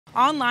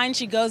Online,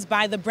 she goes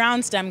by the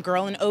Brown Stem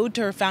Girl, an ode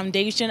to her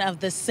foundation of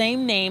the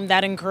same name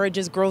that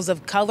encourages girls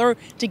of color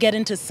to get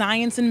into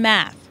science and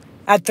math.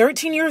 At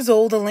 13 years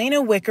old,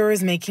 Elena Wicker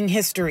is making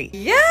history.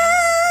 Yes!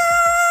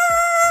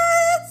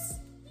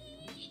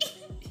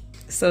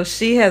 So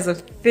she has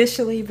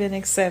officially been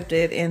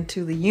accepted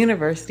into the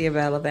University of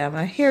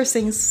Alabama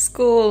Harrison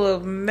School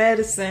of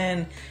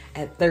Medicine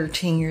at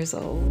 13 years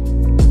old.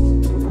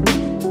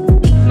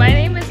 My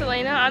name is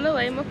Elena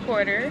Analema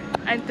Porter.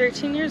 I'm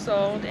 13 years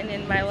old and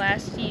in my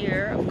last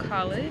year of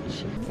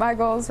college. My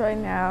goals right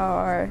now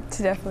are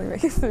to definitely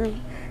make it through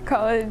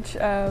college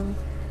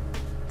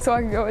so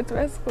I can go into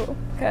med school,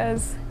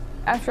 because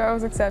after I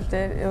was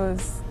accepted, it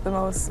was the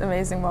most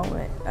amazing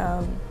moment.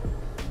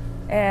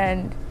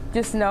 And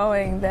just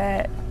knowing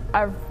that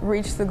I've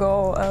reached the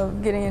goal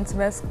of getting into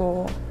med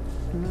school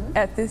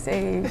at this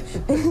age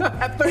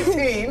at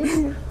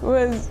 13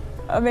 was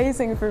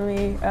amazing for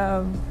me.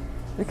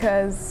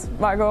 Because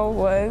my goal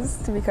was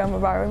to become a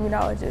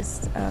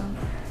bioimmunologist,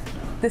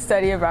 the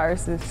study of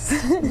viruses,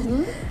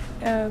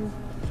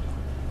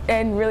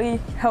 and really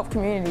help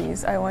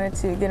communities. I wanted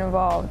to get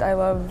involved. I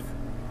love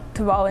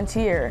to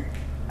volunteer.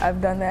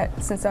 I've done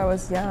that since I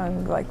was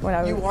young, like when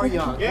I was— You are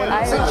young.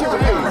 Yeah, Since you're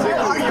young.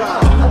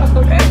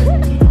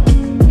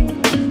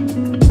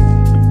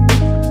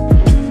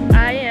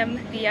 I am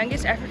the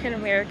youngest African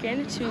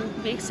American to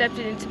be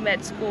accepted into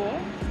med school.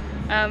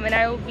 And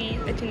I will be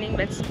attending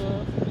med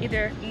school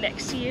either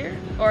next year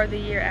or the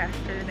year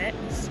after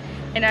next.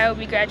 And I will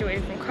be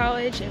graduating from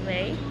college in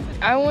May.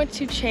 I want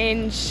to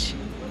change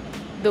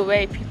the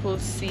way people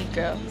see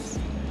girls,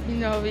 you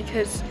know,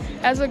 because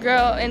as a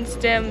girl in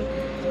STEM,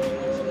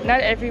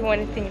 not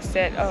everyone thinks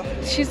that, oh,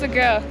 she's a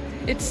girl,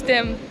 it's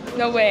STEM,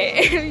 no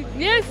way.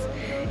 Yes,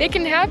 it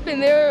can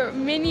happen. There are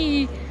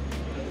many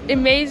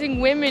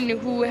amazing women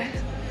who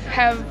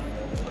have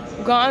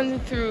gone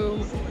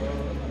through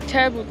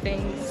terrible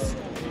things,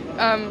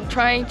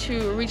 trying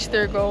to reach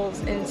their goals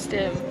in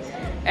STEM,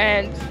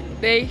 and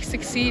they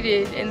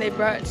succeeded and they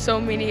brought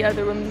so many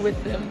other women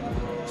with them.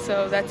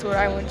 So that's what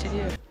I want to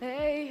do.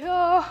 May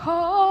your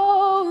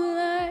whole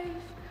life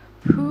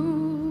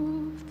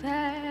prove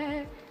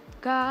that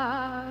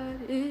God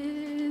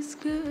is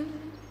good.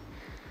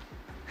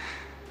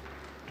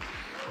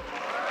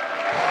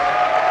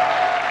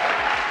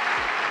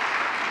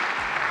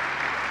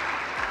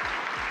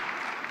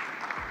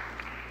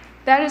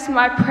 That is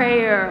my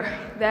prayer,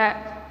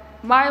 that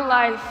my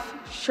life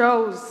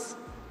shows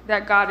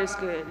that God is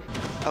good.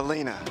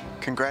 Alina,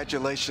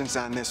 congratulations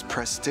on this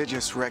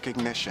prestigious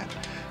recognition.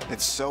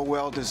 It's so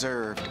well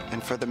deserved,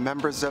 and for the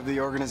members of the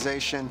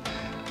organization,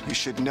 you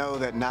should know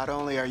that not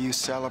only are you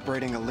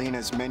celebrating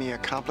Alina's many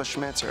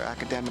accomplishments or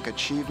academic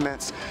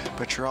achievements,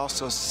 but you're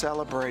also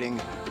celebrating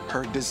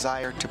her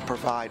desire to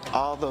provide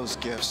all those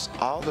gifts,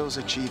 all those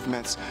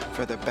achievements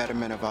for the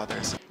betterment of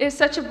others. It's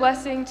such a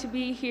blessing to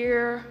be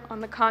here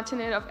on the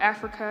continent of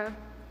Africa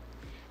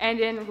and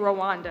in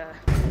Rwanda.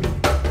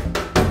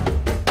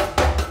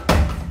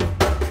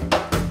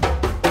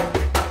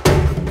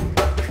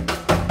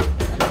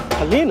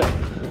 Alina,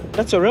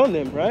 that's your real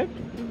name, right?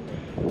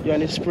 You're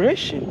an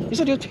inspiration. You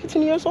said you're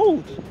 13 years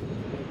old.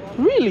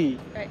 Really?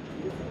 Right.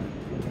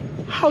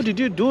 How did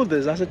you do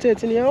this as a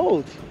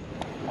 13-year-old?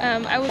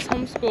 I was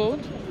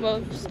homeschooled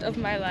most of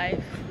my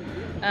life,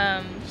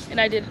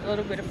 and I did a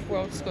little bit of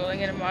world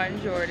schooling in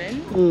Amman,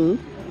 Jordan.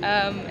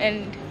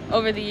 And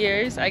over the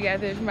years, I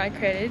gathered my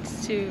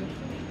credits to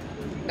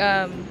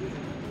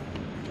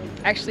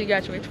actually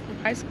graduate from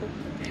high school.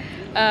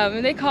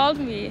 And they called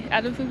me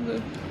out of the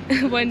blue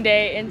one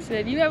day and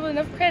said, "You have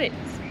enough credits.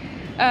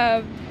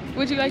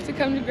 Would you like to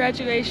come to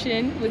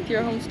graduation with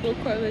your homeschool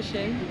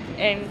coalition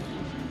and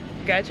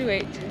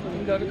graduate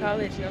and go to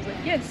college?" And I was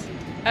like, "Yes,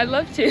 I'd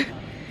love to."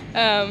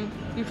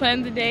 We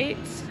planned the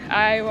dates.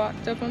 I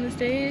walked up on the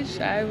stage.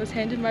 I was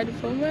handed my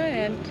diploma,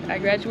 and I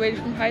graduated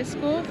from high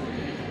school.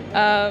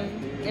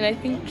 And I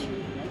think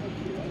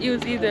it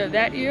was either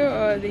that year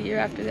or the year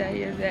after that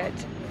year that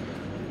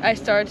I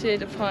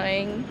started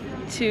applying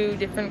to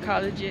different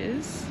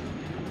colleges.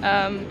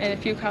 And a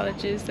few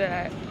colleges that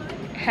I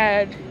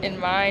had in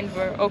mind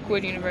were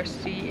Oakwood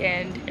University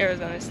and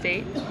Arizona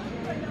State.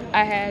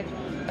 I had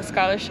a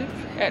scholarship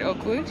at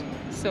Oakwood,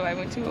 so I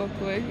went to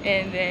Oakwood,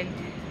 and then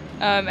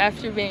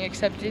after being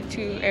accepted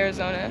to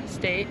Arizona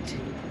State,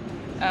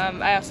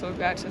 I also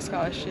got a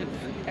scholarship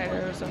at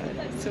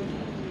Arizona. So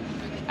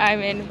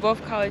I'm in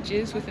both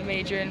colleges with a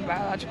major in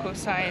biological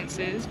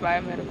sciences,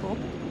 biomedical,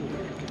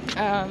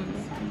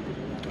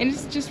 and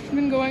it's just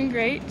been going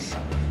great.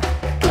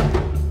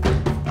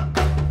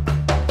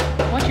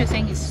 What you're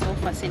saying is so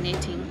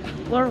fascinating.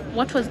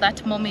 What was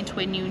that moment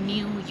when you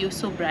knew you're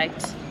so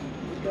bright?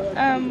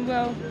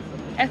 Well,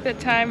 at the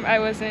time I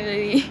wasn't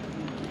really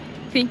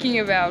thinking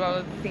about all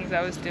of the things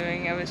I was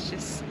doing. I was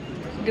just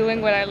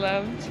doing what I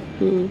loved,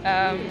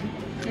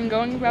 and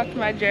going about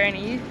my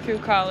journey through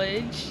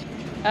college.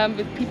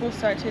 But people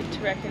started to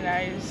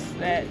recognize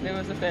that there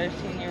was a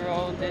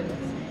 13-year-old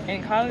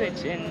in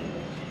college, and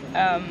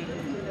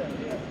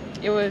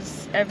it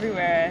was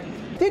everywhere.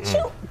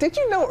 Did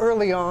you know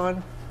early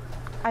on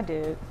I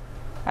did.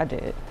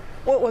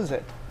 What was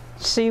it?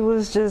 She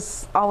was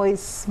just always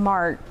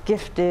smart,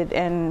 gifted,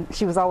 and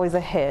she was always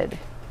ahead.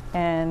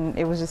 And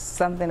it was just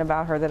something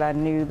about her that I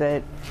knew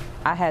that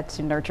I had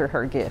to nurture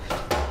her gift.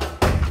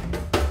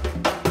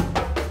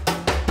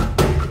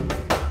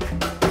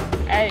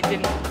 At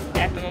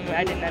the moment,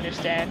 I didn't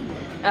understand.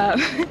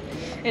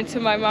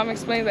 Until my mom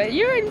explained that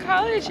you're in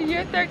college and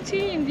you're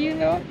 13, do you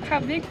know how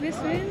big this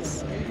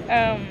is?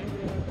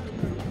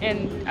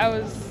 And I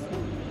was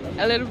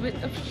a little bit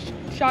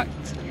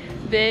shocked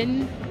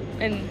then,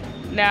 and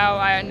now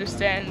I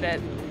understand that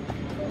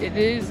it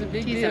is a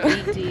big deal. It's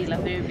a big deal, a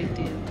very big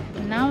deal.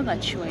 Now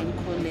that you are in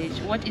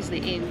college, what is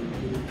the aim?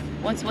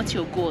 What's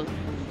your goal?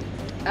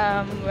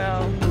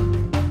 Well,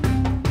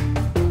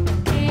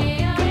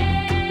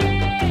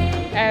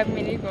 I have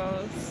many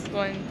goals.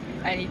 One,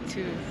 I need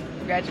to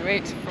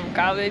graduate from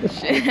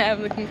college.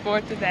 I'm looking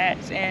forward to that,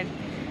 and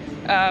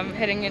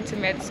heading into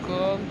med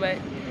school. But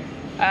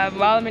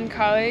while I'm in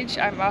college,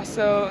 I'm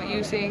also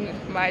using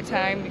my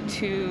time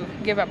to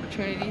give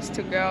opportunities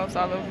to girls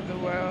all over the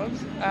world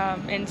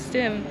in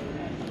STEM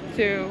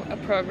through a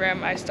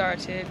program I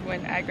started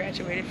when I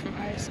graduated from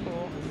high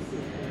school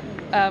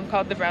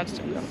called the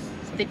Brownstone Girls.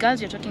 The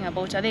girls you're talking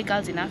about, are they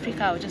girls in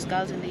Africa or just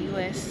girls in the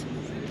US?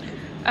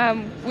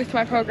 With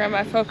my program,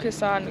 I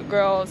focus on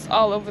girls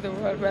all over the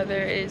world, whether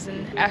it is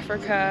in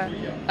Africa,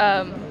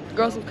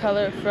 girls of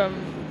color from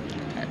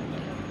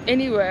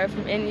anywhere,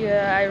 from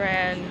India,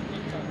 Iran,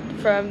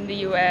 from the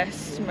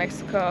US,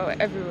 Mexico,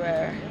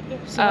 everywhere.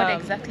 So what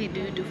exactly do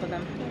you do for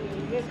them?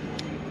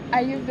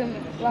 I give them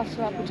lots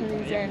of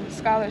opportunities and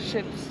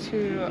scholarships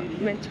to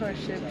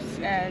mentorships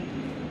and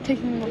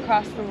taking them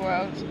across the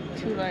world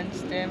to learn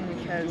STEM,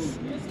 because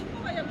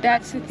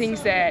that's the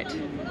things that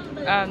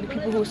the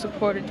people who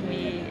supported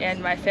me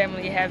and my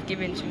family have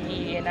given to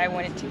me, and I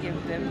wanted to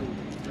give them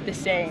the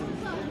same,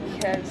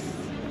 because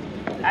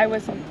I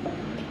wasn't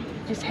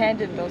just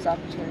handed those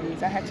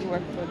opportunities. I had to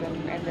work for them,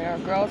 and there are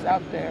girls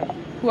out there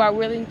who are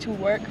willing to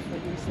work for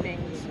these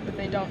things, but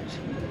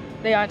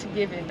they aren't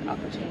given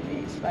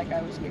opportunities like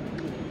I was given.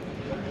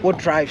 What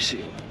drives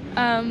you?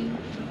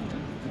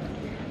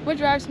 What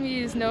drives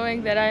me is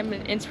knowing that I'm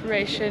an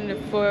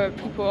inspiration for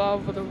people all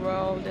over the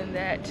world, and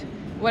that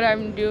what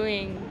I'm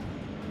doing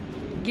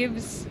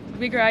gives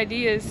bigger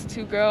ideas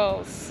to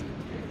girls,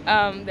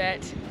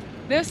 that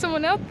there's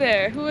someone out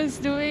there who is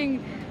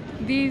doing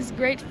these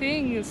great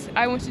things.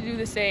 I want to do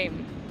the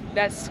same.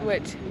 That's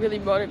what really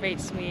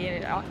motivates me,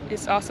 and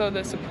it's also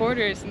the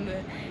supporters and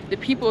the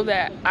people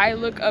that I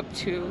look up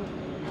to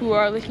who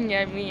are looking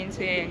at me and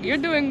saying, you're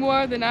doing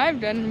more than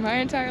I've done in my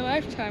entire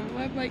lifetime. And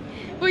I'm like,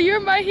 well, you're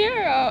my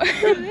hero.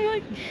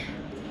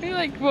 they're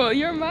like, well,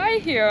 you're my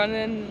hero. And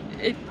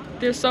then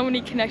there's so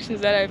many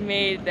connections that I've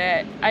made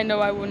that I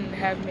know I wouldn't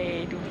have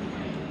made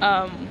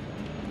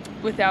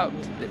without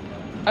the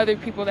other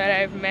people that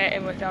I've met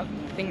and without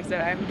the things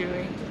that I'm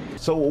doing.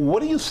 So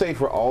what do you say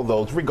for all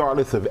those,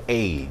 regardless of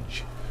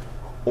age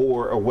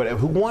or whatever,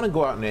 who want to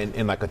go out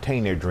and like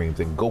attain their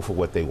dreams and go for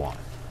what they want?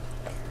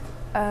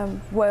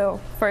 Well,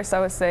 first I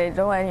would say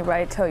don't let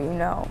anybody tell you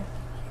no,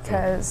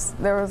 because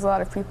there was a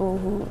lot of people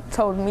who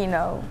told me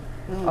no,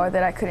 or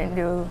that I couldn't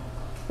do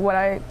what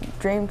I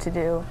dreamed to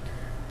do.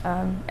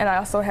 And I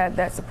also had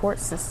that support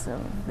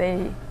system.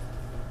 They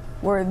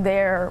were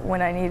there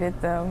when I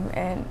needed them,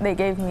 and they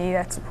gave me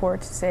that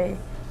support to say,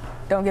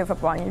 don't give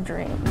up on your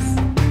dreams.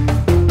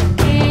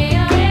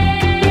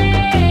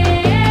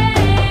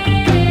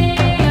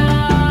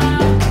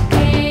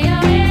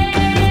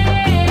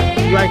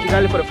 You are in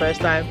Kigali for the first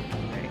time.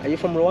 Are you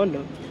from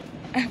Rwanda?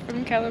 I'm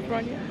from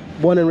California.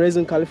 Born and raised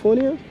in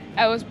California?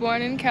 I was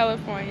born in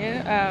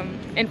California,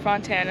 in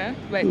Fontana,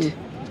 but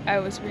I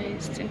was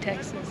raised in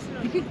Texas.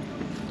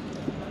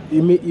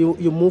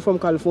 You moved from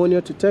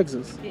California to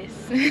Texas?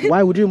 Yes.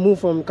 Why would you move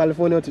from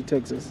California to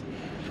Texas?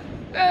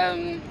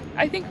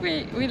 I think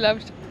we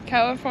loved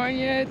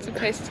California. It's a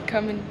place to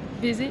come and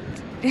visit.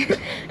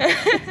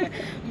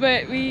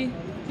 But we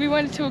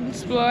wanted to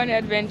explore an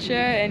adventure,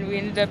 and we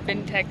ended up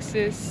in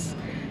Texas.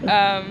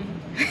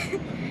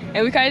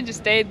 And we kind of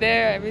just stayed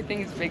there.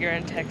 Everything is bigger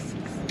in Texas.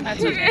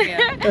 That's what I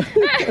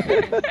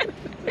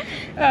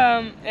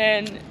hear.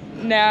 And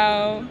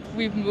now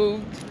we've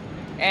moved,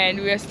 and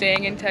we are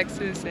staying in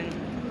Texas. And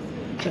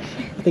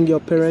I think your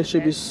parents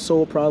should be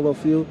so proud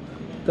of you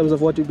in terms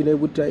of what you've been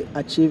able to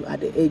achieve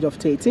at the age of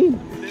 13.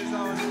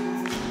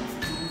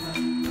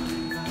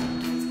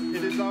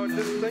 It is our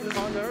distinct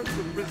honor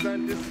to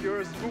present this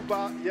year's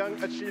Cuba Young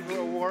Achiever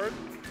Award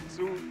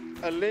to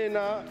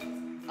Elena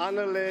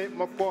Anale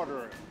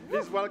McWhorter.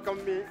 Please welcome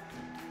me.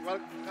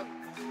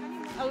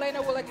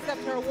 Elena will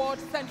accept her award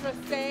center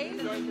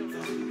stage.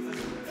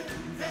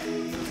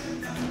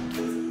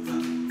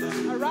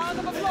 A round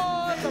of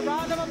applause, a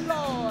round of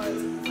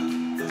applause.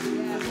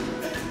 Yes.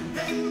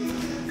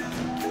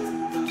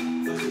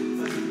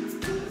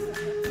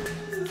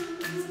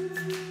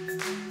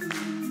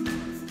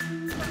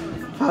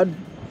 How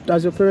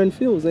does your parent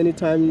feel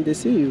anytime they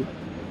see you?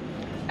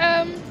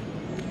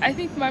 I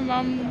think my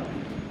mom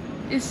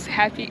is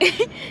happy.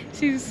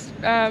 She's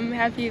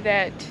happy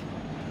that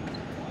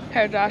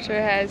her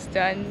daughter has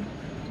done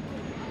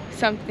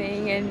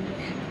something and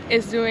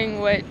is doing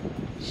what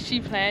she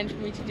planned for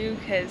me to do,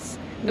 because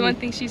the one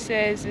thing she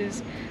says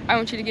is, I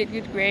want you to get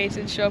good grades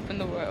and show up in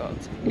the world.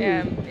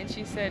 And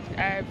she said,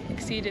 I've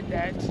exceeded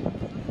that.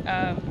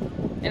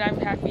 And I'm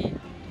happy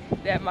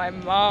that my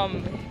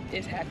mom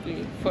is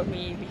happy for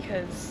me,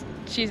 because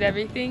she's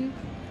everything.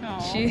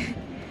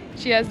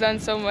 She has done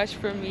so much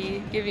for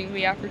me, giving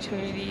me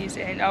opportunities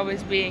and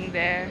always being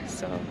there.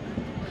 So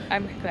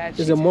I'm glad.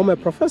 Is your mom a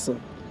professor?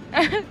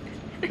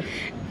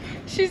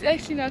 She's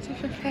actually not a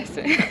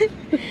professor.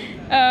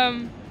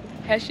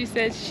 As she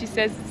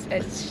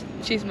says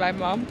she's my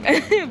mom,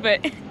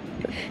 but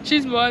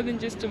she's more than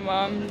just a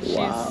mom.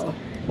 Wow.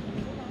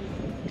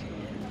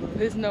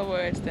 There's no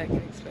words that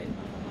can explain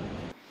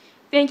it.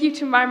 Thank you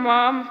to my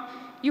mom.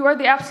 You are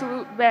the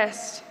absolute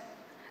best.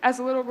 As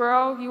a little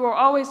girl, you were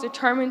always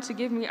determined to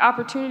give me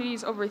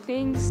opportunities over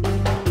things.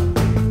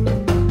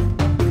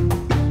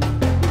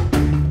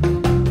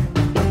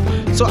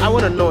 So I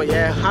want to know,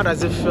 how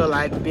does it feel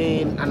like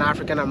being an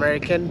African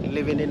American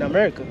living in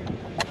America?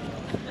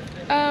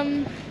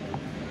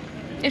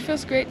 It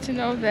feels great to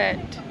know that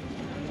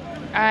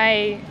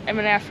I am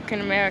an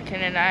African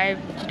American and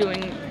I'm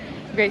doing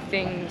great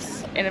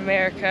things in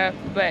America,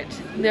 but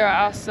there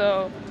are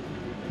also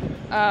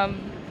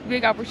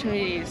big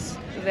opportunities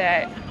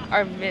that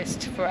are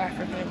missed for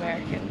African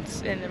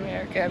Americans in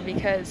America,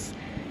 because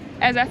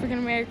as African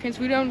Americans,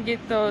 we don't get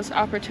those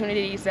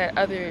opportunities that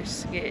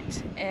others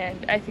get,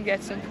 and I think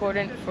that's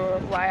important for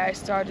why I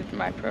started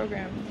my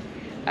program.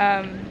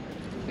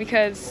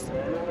 Because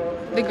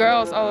the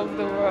girls all over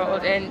the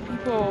world and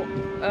people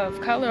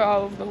of color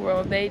all over the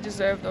world, they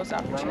deserve those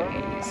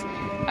opportunities.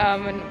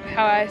 And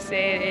how I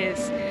say it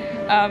is,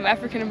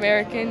 African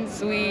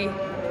Americans, we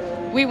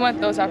want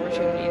those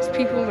opportunities.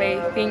 People may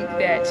think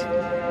that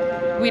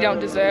we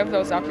don't deserve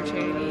those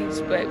opportunities,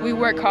 but we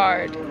work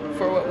hard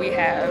for what we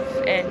have,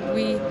 and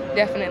we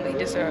definitely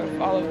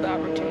deserve all of the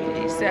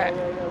opportunities that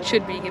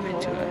should be given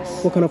to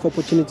us. What kind of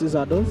opportunities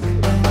are those?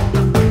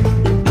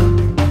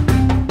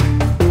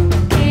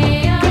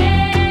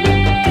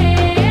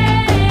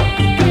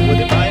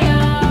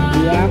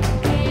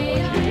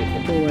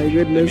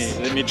 Goodness.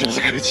 Let me just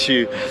go to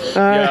you.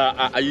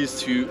 I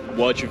used to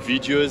watch your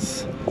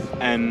videos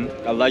and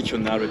I like your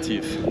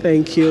narrative.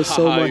 Thank you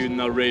so much. How you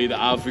narrate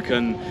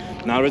African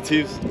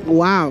narratives.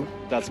 Wow.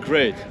 That's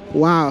great.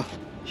 Wow.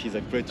 He's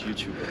a great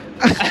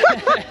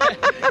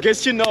YouTuber.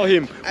 Guess you know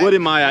him.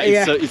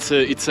 WODEMAYA.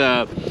 It's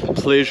a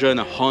pleasure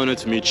and an honor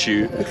to meet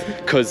you,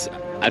 because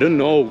I didn't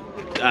know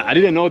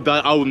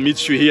that I would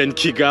meet you here in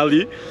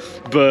Kigali,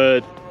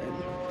 but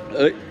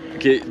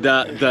okay,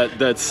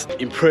 that's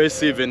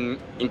impressive and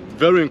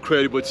very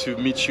incredible to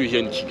meet you here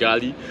in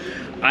Kigali.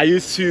 I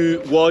used to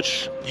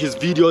watch his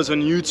videos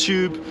on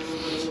YouTube.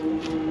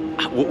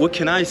 What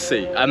can I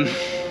say?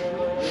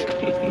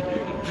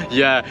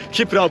 Yeah,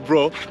 keep it up,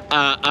 bro.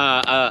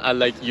 I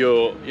like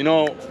your,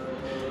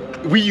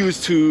 we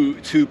used to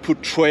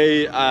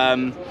portray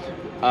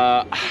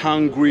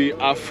hungry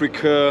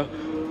Africa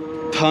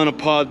torn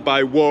apart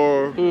by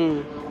war.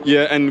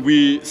 Yeah, and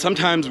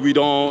sometimes we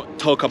don't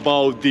talk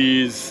about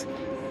these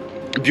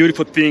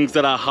beautiful things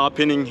that are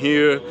happening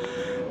here.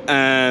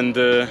 And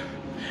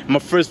my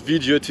first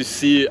video to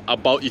see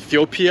about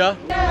Ethiopia,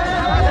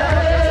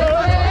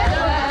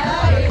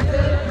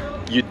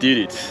 you did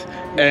it.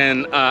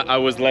 And I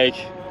was like,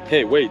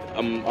 hey, wait,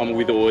 I'm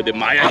with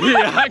WODEMAYA here.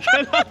 I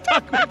cannot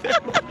talk with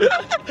him.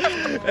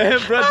 Hey,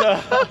 brother.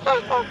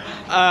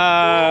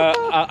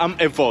 I'm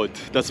Evod.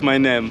 That's my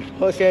name.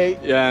 Okay.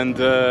 And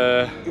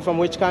you're from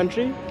which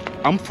country?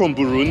 I'm from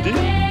Burundi.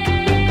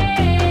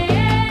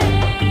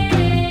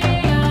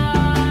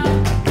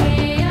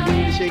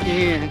 Shake your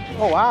hand.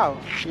 Oh, wow.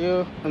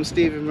 I'm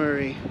Stephen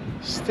Murray.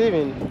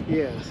 Stephen?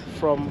 Yes.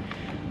 From?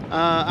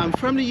 I'm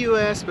from the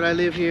U.S., but I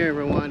live here in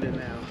Rwanda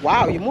now.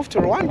 Wow, you moved to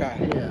Rwanda?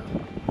 Yeah.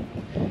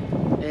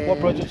 And what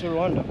brought you to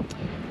Rwanda?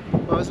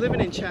 Well, I was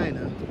living in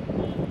China.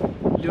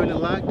 During the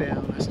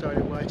lockdown, I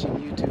started watching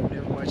YouTube.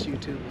 Never watched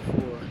YouTube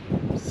before.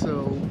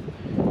 So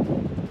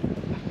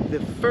the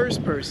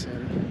first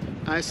person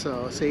I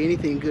saw say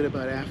anything good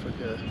about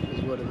Africa was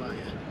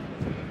WODEMAYA.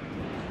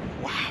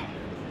 Wow.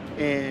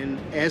 And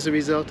as a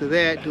result of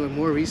that, doing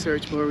more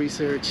research,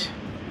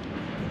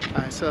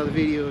 I saw the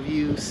video of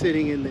you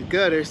sitting in the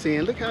gutter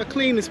saying, look how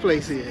clean this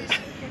place is.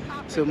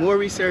 So more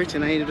research,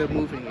 and I ended up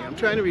moving here. I'm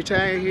trying to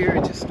retire here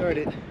and just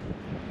started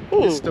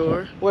this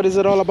store. What is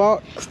it all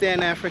about?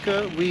 Stand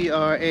Africa. We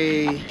are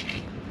a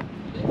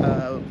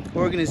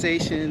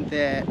organization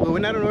that, well, we're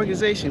not an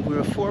organization, we're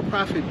a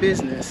for-profit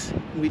business.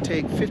 We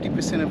take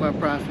 50% of our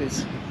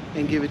profits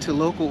and give it to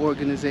local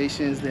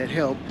organizations that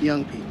help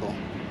young people.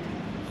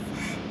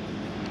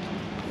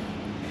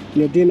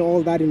 You're doing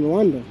all that in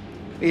Rwanda?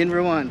 In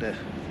Rwanda,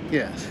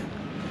 yes.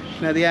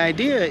 Now the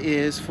idea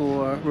is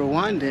for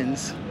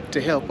Rwandans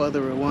to help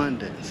other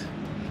Rwandans.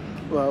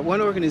 Well, one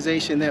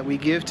organization that we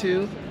give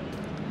to,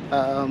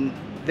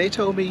 they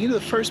told me, you're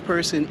the first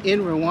person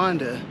in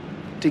Rwanda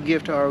to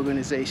give to our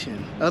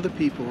organization. Other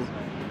people,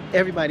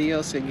 everybody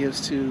else that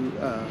gives to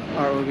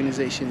our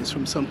organization is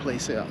from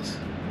someplace else.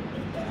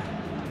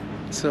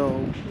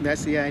 So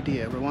that's the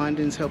idea.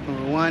 Rwandans helping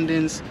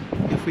Rwandans.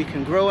 If we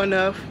can grow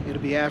enough,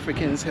 it'll be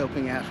Africans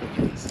helping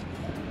Africans.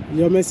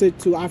 Your message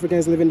to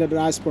Africans living in the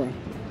diaspora?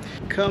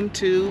 Come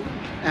to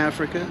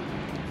Africa,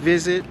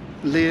 visit,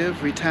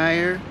 live,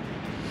 retire.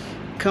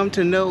 Come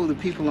to know the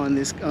people on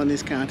this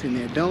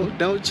continent.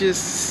 Don't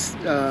just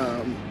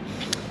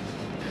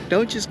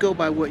go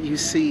by what you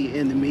see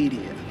in the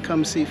media.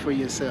 Come see for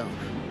yourself,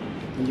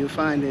 and you'll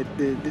find that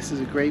this is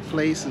a great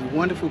place. It's a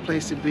wonderful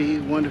place to be.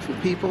 Wonderful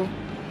people.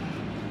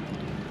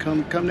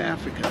 Come to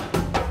Africa.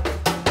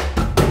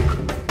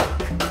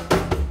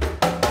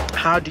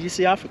 How do you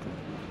see Africa?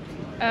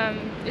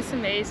 It's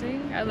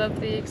amazing. I love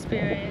the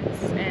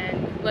experience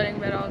and learning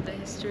about all the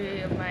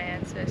history of my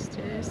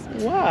ancestors.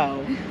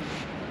 Wow.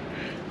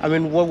 I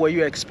mean, what were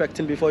you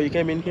expecting before you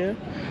came in here?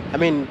 I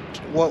mean,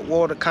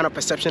 what the kind of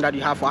perception that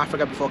you have for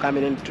Africa before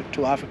coming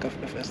into Africa for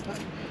the first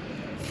time?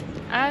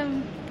 I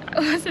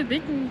wasn't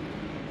thinking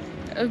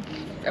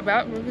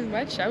about really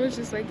much. I was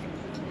just like,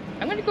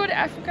 I'm going to go to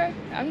Africa.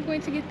 I'm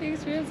going to get the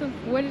experience of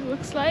what it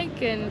looks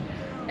like and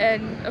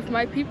of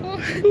my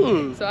people.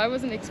 So I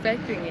wasn't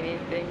expecting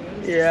anything. I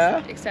was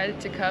just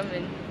excited to come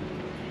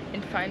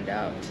and find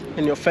out.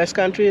 And your first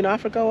country in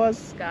Africa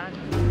was? Ghana.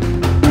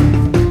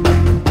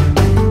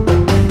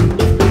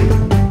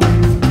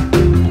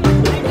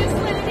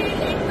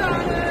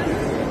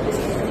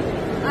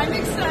 I'm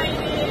excited,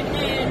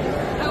 and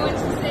I want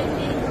to say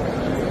thank you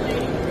to the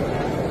lady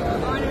for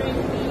honoring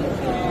me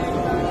and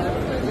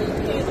for the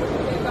kids for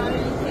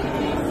honoring me.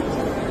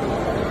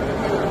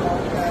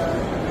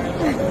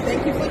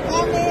 Thank you for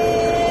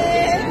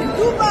coming.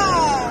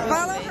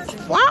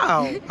 Dubai.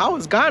 Wow, how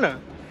was Ghana?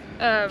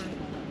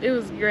 It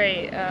was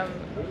great.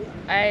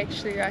 I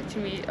actually got to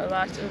meet a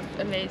lot of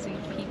amazing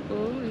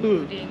people,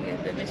 including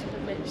the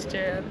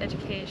Minister of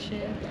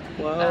Education.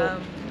 Wow.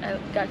 I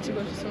got to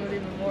go to some of the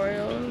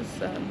memorials,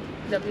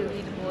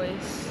 W.E. Du Bois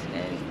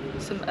and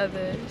some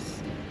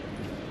others.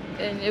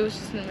 And it was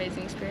just an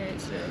amazing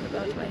experience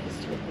about my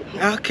history.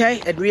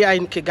 Okay, and we are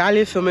in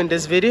Kigali filming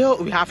this video.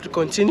 We have to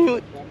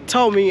continue.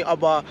 Tell me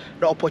about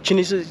the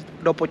opportunities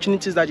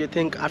that you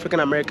think African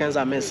Americans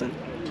are missing.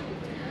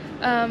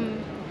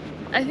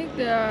 I think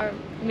there are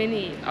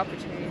many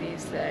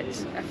opportunities that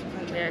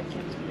African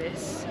Americans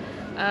miss,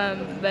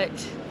 but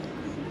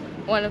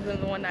one of them,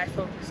 the one I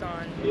focus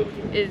on,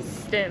 is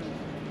STEM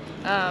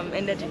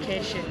and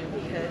education,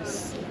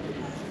 because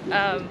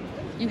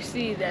you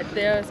see that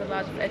there is a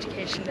lot of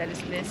education that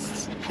is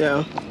missed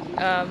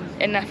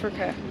in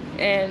Africa,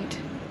 and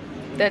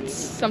that's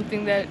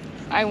something that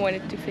I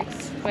wanted to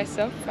fix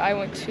myself. I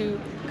want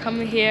to come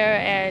here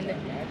and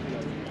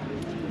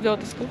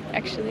build a school,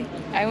 actually.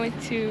 I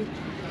want to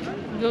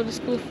build a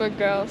school for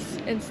girls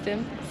in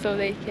STEM so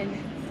they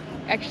can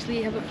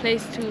actually have a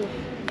place to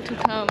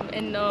come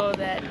and know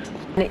that.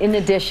 In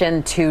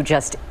addition to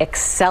just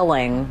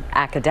excelling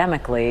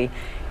academically,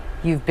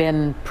 you've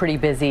been pretty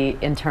busy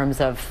in terms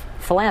of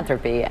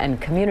philanthropy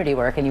and community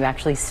work, and you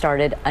actually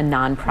started a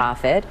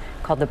nonprofit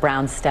called the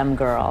Brown STEM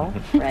Girl,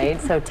 right?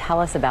 So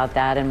tell us about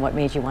that and what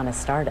made you want to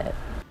start it.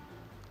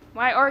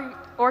 My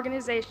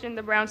organization,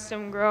 the Brown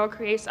STEM Girl,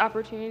 creates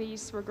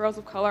opportunities for girls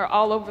of color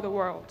all over the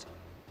world.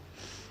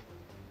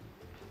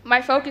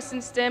 My focus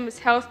in STEM is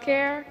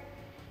healthcare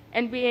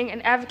and being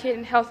an advocate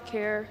in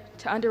healthcare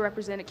to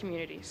underrepresented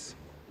communities.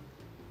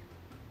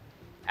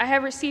 I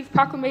have received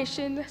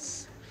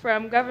proclamations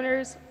from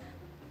governors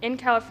in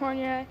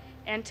California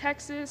and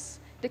Texas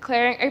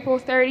declaring April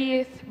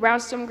 30th Brown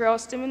STEM Girl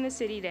STEM in the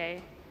City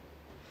Day.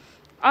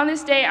 On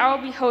this day, I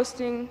will be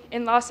hosting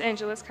in Los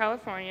Angeles,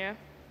 California,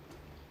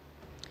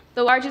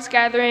 the largest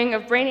gathering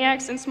of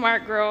brainiacs and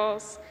smart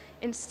girls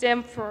in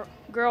STEM for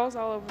girls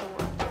all over the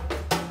world.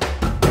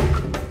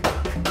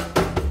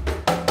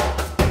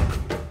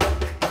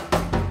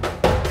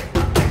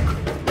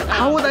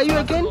 How old are you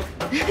again?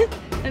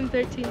 I'm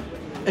 13.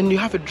 And you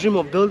have a dream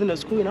of building a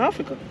school in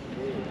Africa.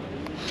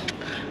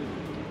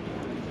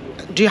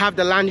 Do you have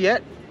the land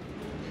yet?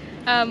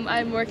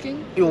 I'm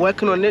working. You're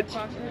working on it?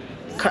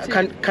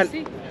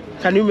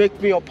 Can you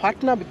make me your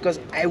partner? Because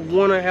I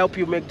want to help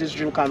you make this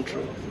dream come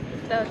true.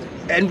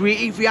 And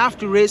if we have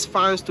to raise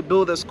funds to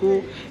build a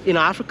school in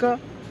Africa,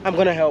 I'm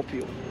going to help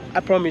you.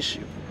 I promise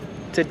you.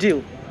 It's a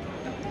deal.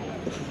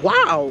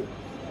 Wow.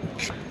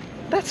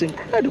 That's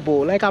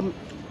incredible. Like,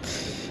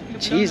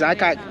 jeez,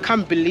 I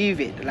can't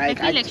believe it. Like,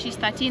 I feel like she's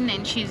 13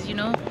 and she's, you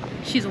know,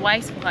 she's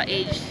wise for her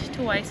age,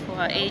 too wise for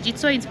her age. It's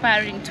so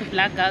inspiring to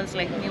black girls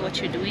like me what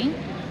you're doing.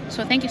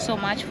 So thank you so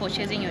much for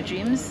chasing your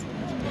dreams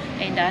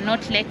and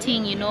not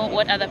letting, you know,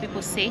 what other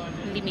people say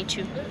limit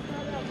you.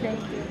 Thank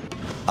you.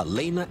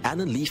 Elena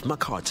Annaleaf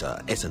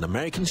McCarter is an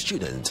American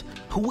student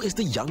who is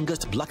the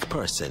youngest black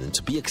person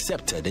to be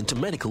accepted into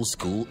medical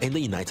school in the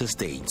United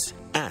States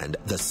and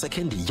the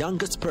second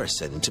youngest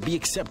person to be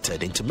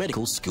accepted into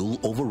medical school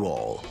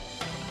overall.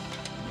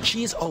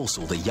 She is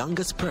also the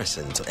youngest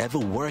person to ever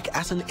work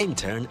as an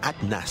intern at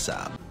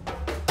NASA.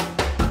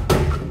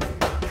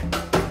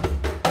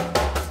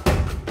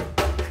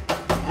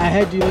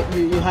 heard you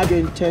had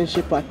your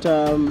internship at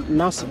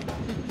NASA.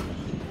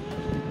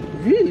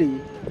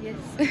 Really? Yes.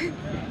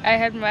 I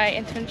had my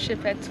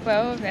internship at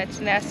 12 at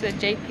NASA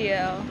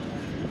JPL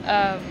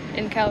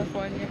in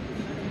California.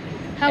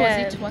 How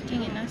was it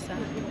working in NASA?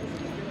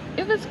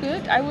 It was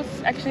good. I was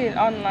actually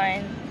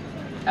online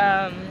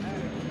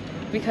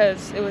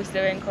because it was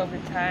during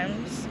COVID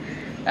times.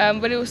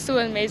 But it was still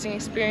an amazing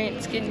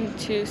experience getting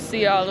to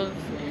see all of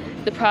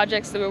the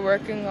projects that we're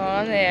working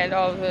on and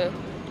all the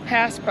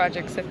past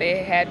projects that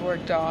they had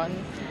worked on.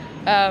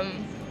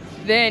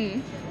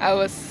 Then I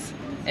was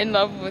in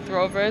love with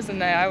rovers,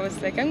 and I was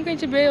like, I'm going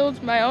to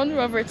build my own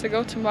rover to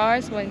go to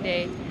Mars one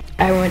day.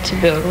 I want to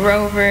build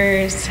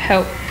rovers,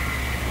 help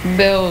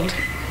build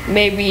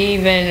maybe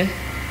even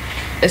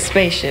a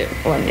spaceship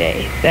one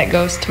day that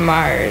goes to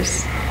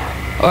Mars,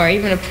 or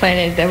even a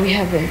planet that we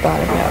haven't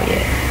thought about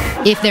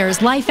yet. If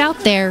there's life out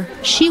there,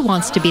 she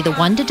wants to be the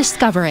one to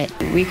discover it.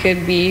 We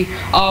could be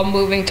all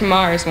moving to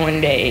Mars one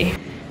day.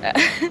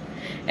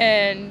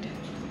 And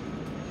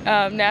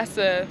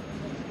NASA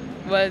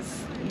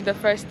was the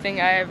first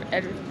thing I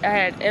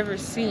had ever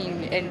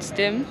seen in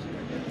STEM.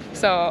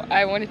 So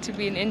I wanted to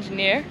be an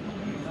engineer,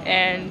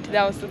 and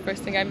that was the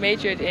first thing I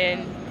majored in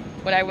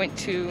when I went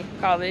to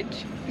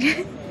college.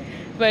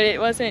 But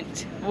it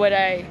wasn't what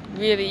I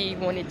really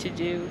wanted to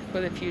do for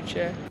the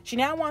future. She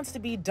now wants to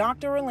be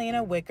Dr.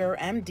 Elena Wicker,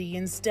 MD,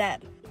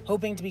 instead,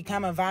 hoping to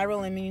become a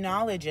viral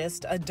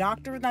immunologist, a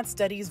doctor that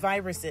studies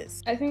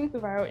viruses. I think the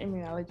viral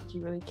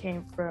immunology really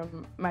came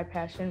from my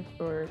passion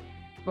for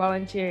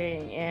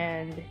volunteering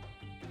and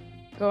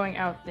going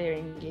out there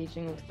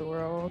engaging with the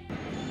world.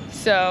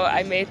 So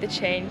I made the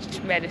change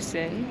to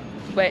medicine,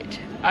 but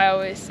I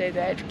always say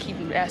that keep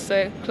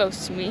NASA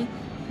close to me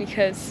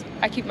because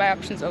I keep my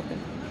options open.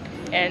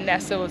 And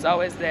NASA was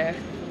always there.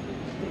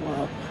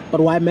 Wow. But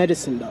why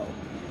medicine, though?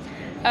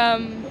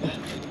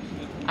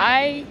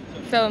 I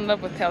fell in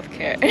love with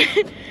healthcare.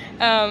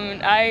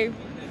 I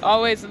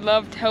always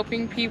loved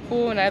helping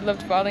people, and I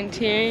loved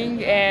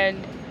volunteering.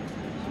 And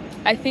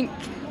I think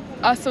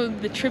also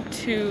the trip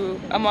to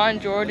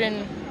Amman,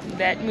 Jordan,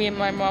 that me and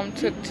my mom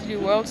took to do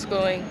world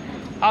schooling,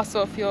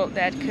 also fueled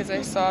that because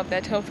I saw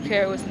that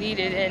healthcare was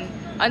needed in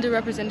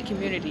underrepresented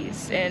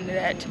communities, and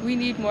that we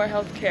need more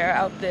healthcare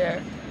out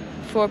there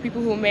for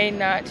people who may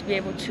not be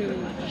able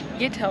to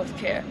get health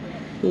care.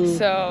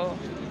 So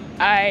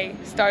I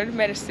started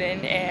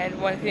medicine, and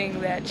one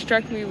thing that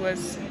struck me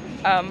was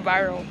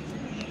viral.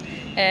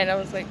 And I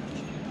was like,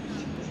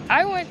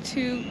 I want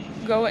to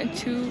go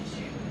into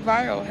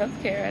viral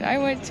healthcare, and I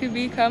want to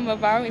become a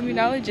viral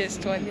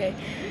immunologist one day.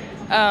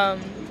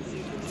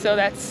 So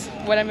that's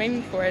what I'm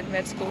aiming for at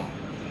med school.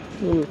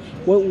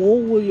 What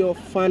will your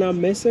final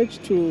message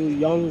to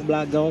young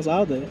black girls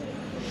out there?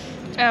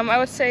 I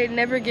would say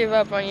never give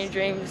up on your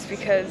dreams,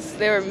 because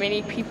there were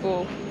many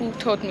people who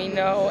told me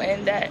no,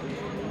 and that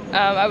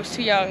I was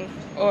too young,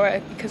 or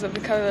because of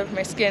the color of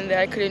my skin that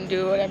I couldn't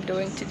do what I'm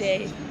doing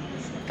today.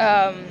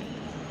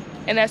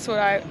 And that's what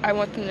I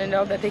want them to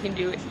know, that they can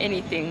do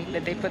anything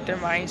that they put their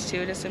minds to.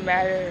 It doesn't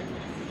matter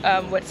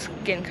what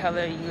skin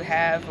color you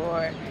have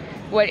or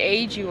what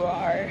age you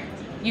are.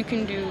 You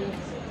can do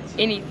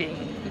anything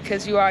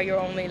because you are your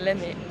only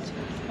limit.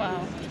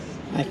 Wow.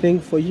 I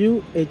think for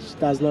you, age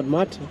does not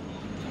matter.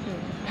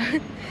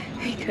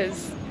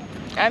 Because,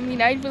 I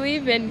mean, I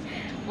believe in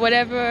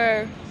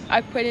whatever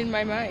I put in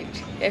my mind.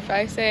 If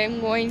I say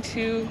I'm going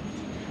to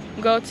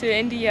go to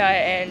India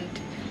and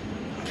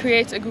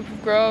create a group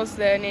of girls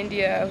there in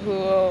India who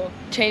will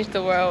change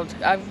the world,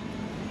 I'm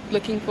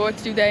looking forward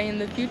to do that in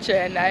the future,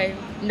 and I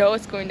know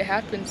it's going to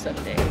happen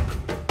someday.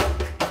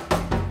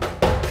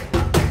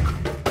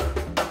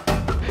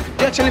 Do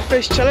you actually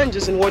face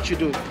challenges in what you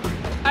do?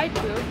 I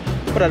do.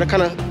 What are the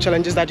kind of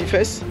challenges that you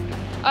face?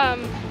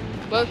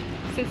 Well,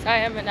 since I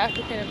am an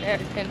African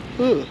American,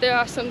 there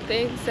are some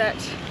things that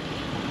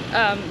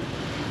are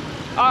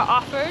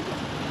offered,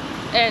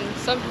 and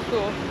some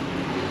people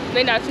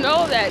may not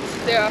know that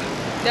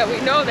we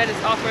know that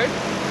it's offered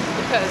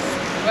because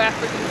we're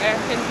African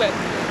American, but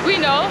we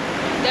know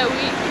that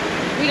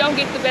we don't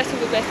get the best of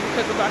the best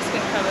because of our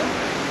skin color.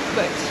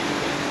 But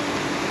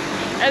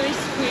at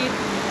least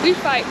we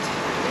fight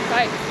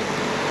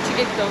to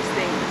get those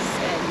things.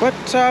 But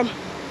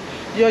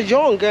you're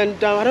young,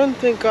 and I don't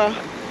think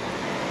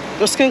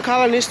your skin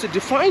color needs to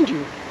define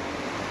you.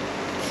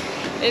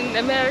 In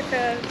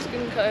America,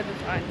 skin color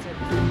defines it.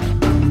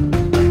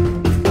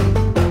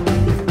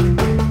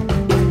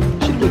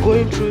 Should be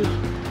going through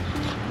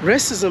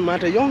racism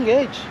at a young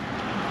age.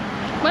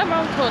 My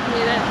mom told me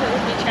that there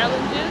would be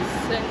challenges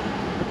and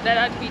that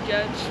I'd be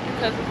judged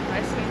because of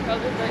my skin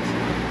color, but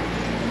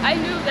I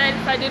knew that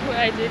if I did what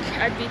I did,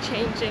 I'd be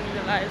changing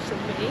the lives of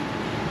many.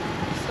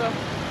 So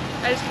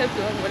I just kept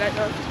doing what I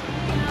loved.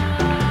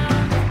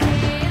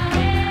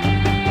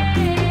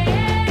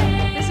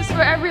 This is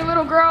for every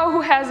little girl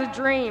who has a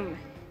dream.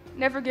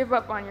 Never give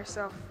up on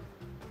yourself.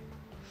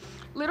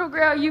 Little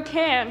girl, you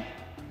can.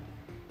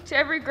 To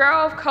every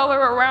girl of color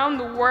around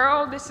the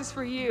world, this is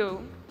for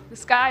you. The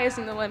sky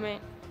isn't the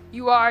limit.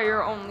 You are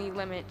your only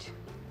limit.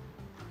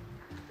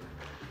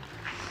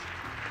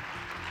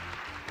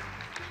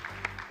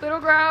 Little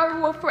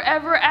girl will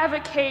forever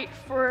advocate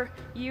for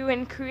you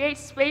and create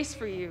space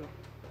for you.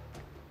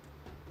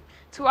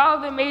 To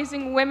all the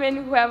amazing women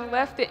who have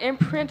left the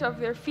imprint of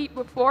their feet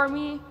before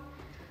me,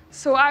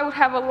 so I would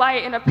have a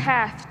light and a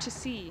path to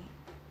see.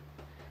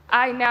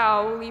 I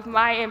now will leave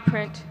my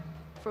imprint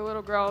for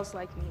little girls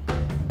like me.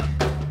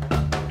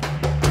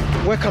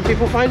 Where can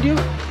people find you?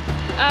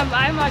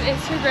 I'm on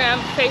Instagram,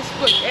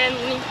 Facebook, and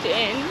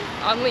LinkedIn.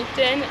 On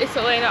LinkedIn, it's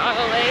Elena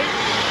Anale,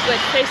 but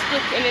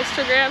Facebook and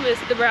Instagram is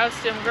The Brown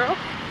Stem Girl.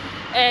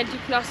 And you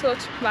can also go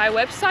to my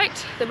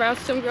website,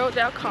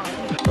 thebrownStemGirl.com.